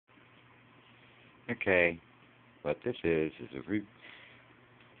Okay, what this is a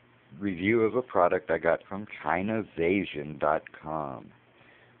review of a product I got from China-vasion.com.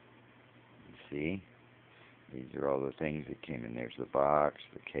 See, these are all the things that came in. There's the box,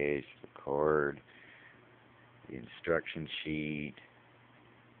 the case, the cord, the instruction sheet.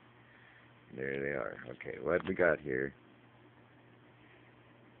 There they are. Okay, what we got here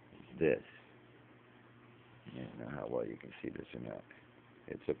is this. I don't know how well you can see this or not.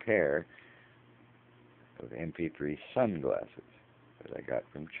 It's a pair of MP3 sunglasses that I got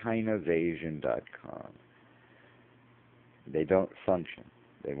from Chinavasion.com. They don't function.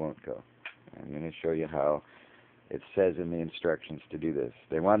 They won't go. I'm going to show you how it says in the instructions to do this.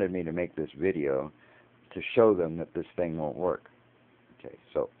 They wanted me to make this video to show them that this thing won't work. Okay,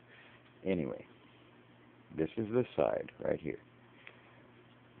 so anyway, this is the side right here.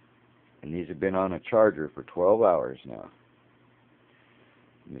 And these have been on a charger for 12 hours now.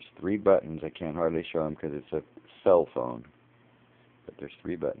 And there's 3 buttons. I can't hardly show them because it's a cell phone. But there's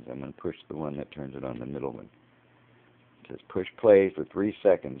 3 buttons. I'm going to push the one that turns it on, the middle one. It says push play for 3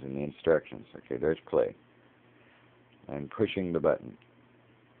 seconds in the instructions. Okay, there's play. I'm pushing the button.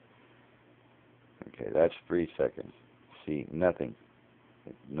 Okay, that's 3 seconds. See, nothing.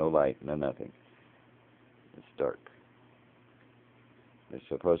 No light, no nothing. It's dark. There's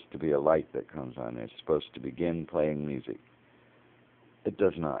supposed to be a light that comes on. It's supposed to begin playing music. It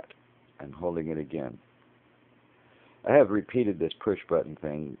does not. I'm holding it again. I have repeated this push button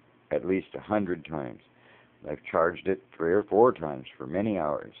thing at least 100 times. I've charged it 3 or 4 times for many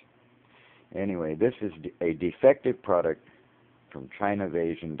hours. Anyway, this is a defective product from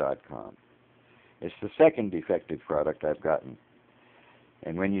Chinavasion.com. It's the second defective product I've gotten.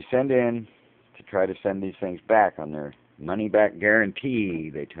 And when you send in to try to send these things back on their money-back guarantee,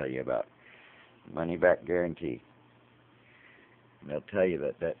 they tell you about. Money-back guarantee. They'll tell you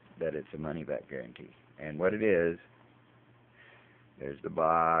that it's a money-back guarantee. And what it is, there's the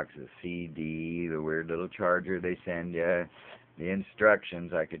box, the CD, the weird little charger they send you, the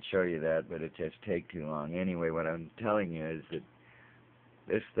instructions. I could show you that, but it just take too long. Anyway, what I'm telling you is that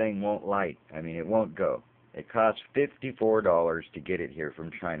this thing won't light. I mean, it won't go. It costs $54 to get it here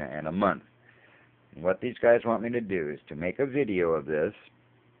from China and a month. And what these guys want me to do is to make a video of this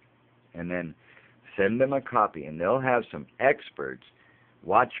and then send them a copy, and they'll have some experts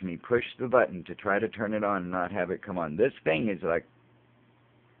watch me push the button to try to turn it on and not have it come on. This thing is like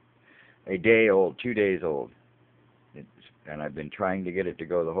a day old, 2 days old. And I've been trying to get it to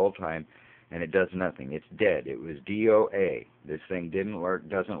go the whole time, and it does nothing. It's dead. It was DOA. This thing didn't work,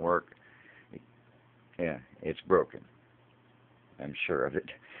 doesn't work. Yeah, it's broken. I'm sure of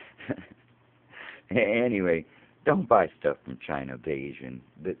it. Anyway, don't buy stuff from China-vasion.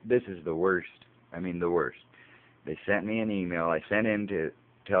 This is the worst. I mean, the worst. They sent me an email. I sent in to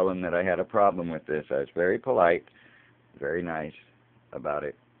tell them that I had a problem with this. I was very polite, very nice about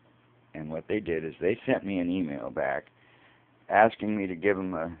it. And what they did is they sent me an email back asking me to give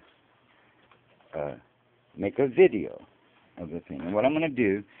them make a video of the thing. And what I'm going to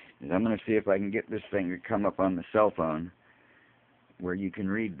do is I'm going to see if I can get this thing to come up on the cell phone where you can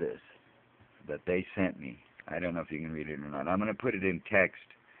read this that they sent me. I don't know if you can read it or not. I'm going to put it in text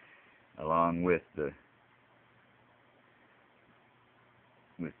along with the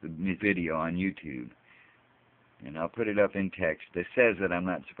video on YouTube. And I'll put it up in text. It says that I'm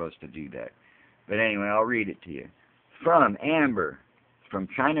not supposed to do that. But anyway, I'll read it to you. From Amber, from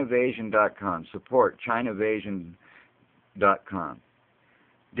Chinavasion.com. Support Chinavasion.com.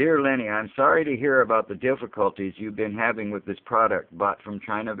 Dear Lenny, I'm sorry to hear about the difficulties you've been having with this product bought from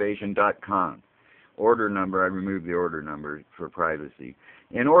Chinavasion.com. Order number, I removed the order number for privacy.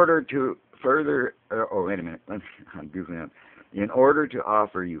 In order to further, wait a minute, I'm goofing up. In order to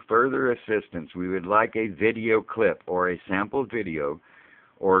offer you further assistance, we would like a video clip or a sample video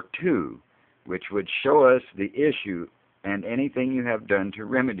or 2 which would show us the issue and anything you have done to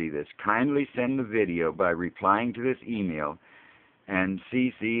remedy this. Kindly send the video by replying to this email and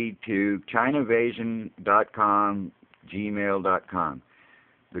CC to Chinavasion.com, gmail.com.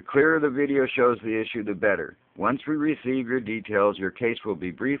 The clearer the video shows the issue, the better. Once we receive your details, your case will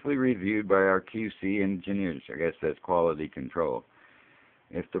be briefly reviewed by our QC engineers. I guess that's quality control.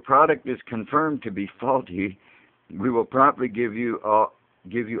 If the product is confirmed to be faulty, we will promptly give you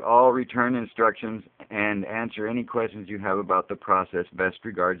all return instructions and answer any questions you have about the process. Best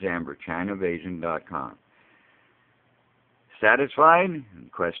regards, Amber, Chinavasion.com. Satisfied?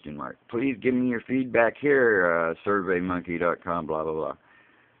 Question mark. Please give me your feedback here, surveymonkey.com, blah, blah, blah.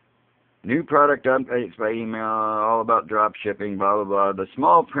 New product updates by email, all about drop shipping, blah, blah, blah. The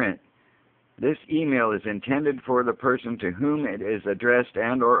small print This email is intended for the person to whom it is addressed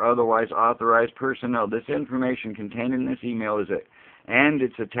and or otherwise authorized personnel. This information contained in this email and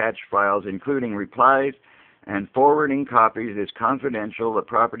its attached files, including replies and forwarding copies, is confidential, the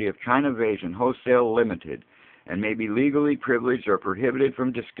property of China-vasion Wholesale Limited, and may be legally privileged or prohibited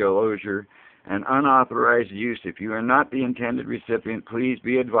from disclosure and unauthorized use. If you are not the intended recipient, please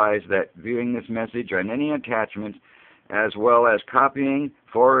be advised that viewing this message on any attachments, as well as copying,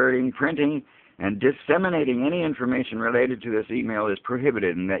 forwarding, printing, and disseminating any information related to this email is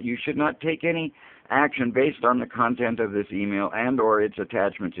prohibited, and that you should not take any action based on the content of this email and or its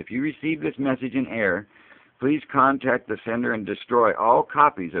attachments. If you receive this message in error, please contact the sender and destroy all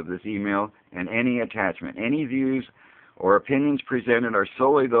copies of this email and any attachment. Any views or opinions presented are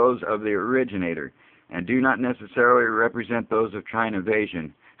solely those of the originator and do not necessarily represent those of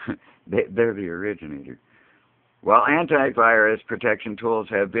China-vasion. They're the originator. While antivirus protection tools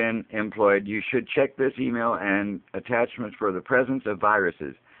have been employed, you should check this email and attachments for the presence of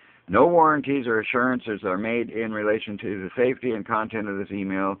viruses. No warranties or assurances are made in relation to the safety and content of this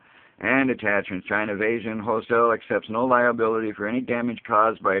email and attachments. China-vasion Wholesale accepts no liability for any damage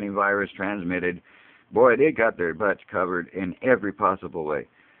caused by any virus transmitted. Boy, they got their butts covered in every possible way.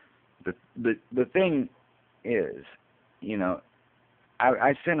 The thing is, you know,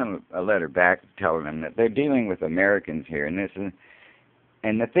 I sent them a letter back telling them that they're dealing with Americans here, and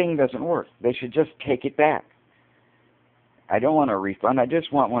the thing doesn't work. They should just take it back. I don't want a refund. I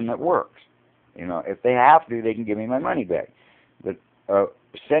just want one that works. You know, if they have to, they can give me my money back. But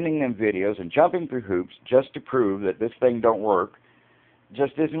sending them videos and jumping through hoops just to prove that this thing don't work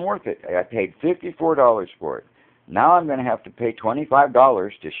just isn't worth it. I paid $54 for it. Now I'm going to have to pay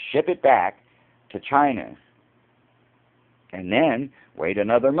 $25 to ship it back to China, and then wait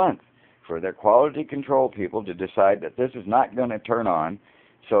another month for their quality control people to decide that this is not going to turn on.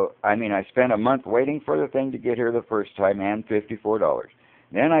 So, I mean, I spent a month waiting for the thing to get here the first time and $54.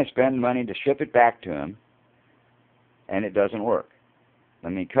 Then I spend money to ship it back to them, and it doesn't work. I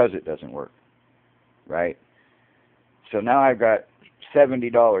mean, because it doesn't work, right? So now I've got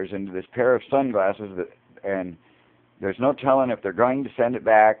 $70 into this pair of sunglasses, and there's no telling if they're going to send it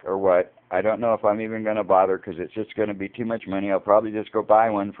back or what. I don't know if I'm even going to bother because it's just going to be too much money. I'll probably just go buy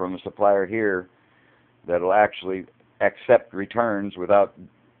one from a supplier here that'll actually accept returns without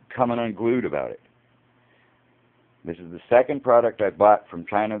coming unglued about it. This is the second product I bought from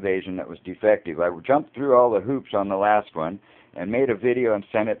China-vasion that was defective. I jumped through all the hoops on the last one and made a video and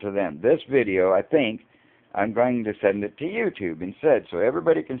sent it to them. This video, I think, I'm going to send it to YouTube instead so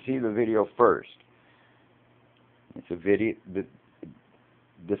everybody can see the video first. It's a video.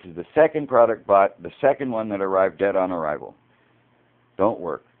 This is the second product bought, the second one that arrived dead on arrival. Don't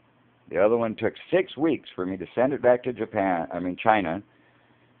work. The other one took 6 weeks for me to send it back to China,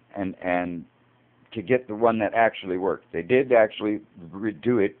 and to get the one that actually worked. They did actually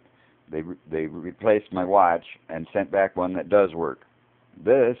redo it. They replaced my watch and sent back one that does work.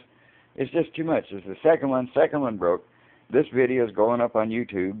 This is just too much. This is the second one broke. This video is going up on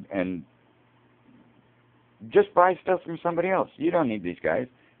YouTube, and just buy stuff from somebody else. You don't need these guys.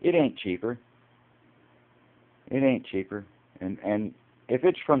 It ain't cheaper. It ain't cheaper. And if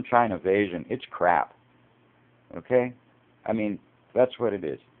it's from China-vasion, it's crap. Okay? I mean, that's what it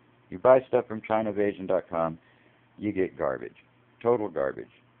is. You buy stuff from Chinavasion.com, you get garbage. Total garbage.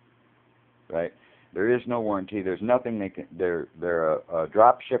 Right? There is no warranty. There's nothing they can. They're a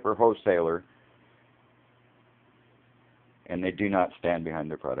drop shipper wholesaler, and they do not stand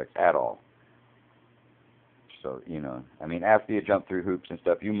behind their product at all. So, you know, I mean, after you jump through hoops and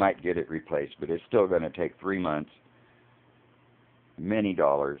stuff, you might get it replaced, but it's still going to take 3 months, many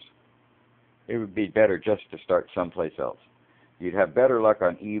dollars. It would be better just to start someplace else. You'd have better luck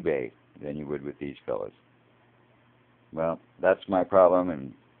on eBay than you would with these fellas. Well, that's my problem,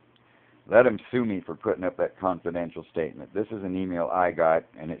 and let them sue me for putting up that confidential statement. This is an email I got,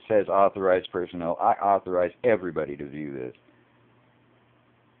 and it says authorized personnel. I authorize everybody to view this.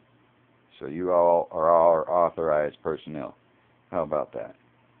 So you all are our authorized personnel. How about that?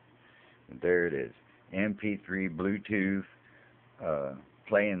 And there it is. MP3, Bluetooth,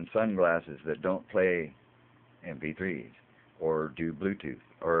 playing sunglasses that don't play MP3s or do Bluetooth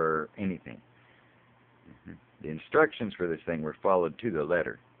or anything. The instructions for this thing were followed to the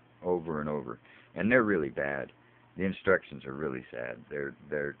letter over and over. And they're really bad. The instructions are really sad.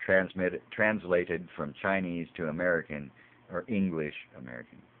 They're translated from Chinese to American or English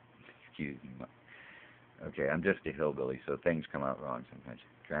American. Excuse me. Okay, I'm just a hillbilly, so things come out wrong sometimes.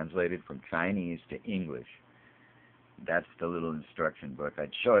 Translated from Chinese to English. That's the little instruction book.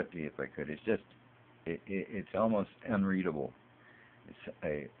 I'd show it to you if I could. It's just, it's almost unreadable. It's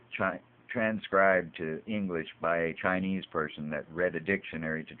a transcribed to English by a Chinese person that read a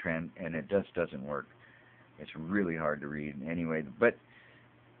dictionary and it just doesn't work. It's really hard to read anyway. But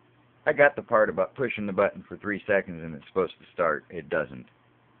I got the part about pushing the button for 3 seconds and it's supposed to start. It doesn't.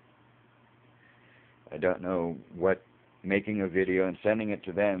 I don't know what making a video and sending it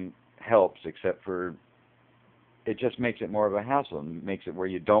to them helps, except for it just makes it more of a hassle and makes it where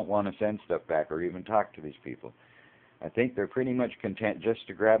you don't want to send stuff back or even talk to these people. I think they're pretty much content just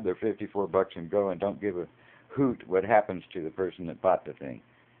to grab their $54 and go and don't give a hoot what happens to the person that bought the thing.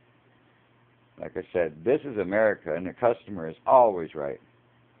 Like I said, this is America and the customer is always right.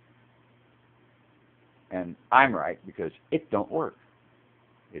 And I'm right because it don't work.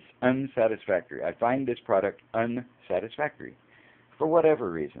 It's unsatisfactory. I find this product unsatisfactory for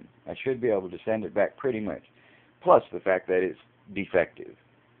whatever reason. I should be able to send it back pretty much. Plus the fact that it's defective.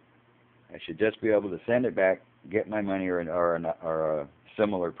 I should just be able to send it back, get my money or a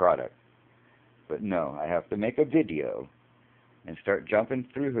similar product. But no, I have to make a video and start jumping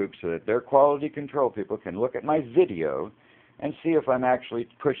through hoops so that their quality control people can look at my video and see if I'm actually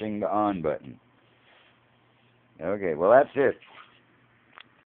pushing the on button. Okay, well that's it.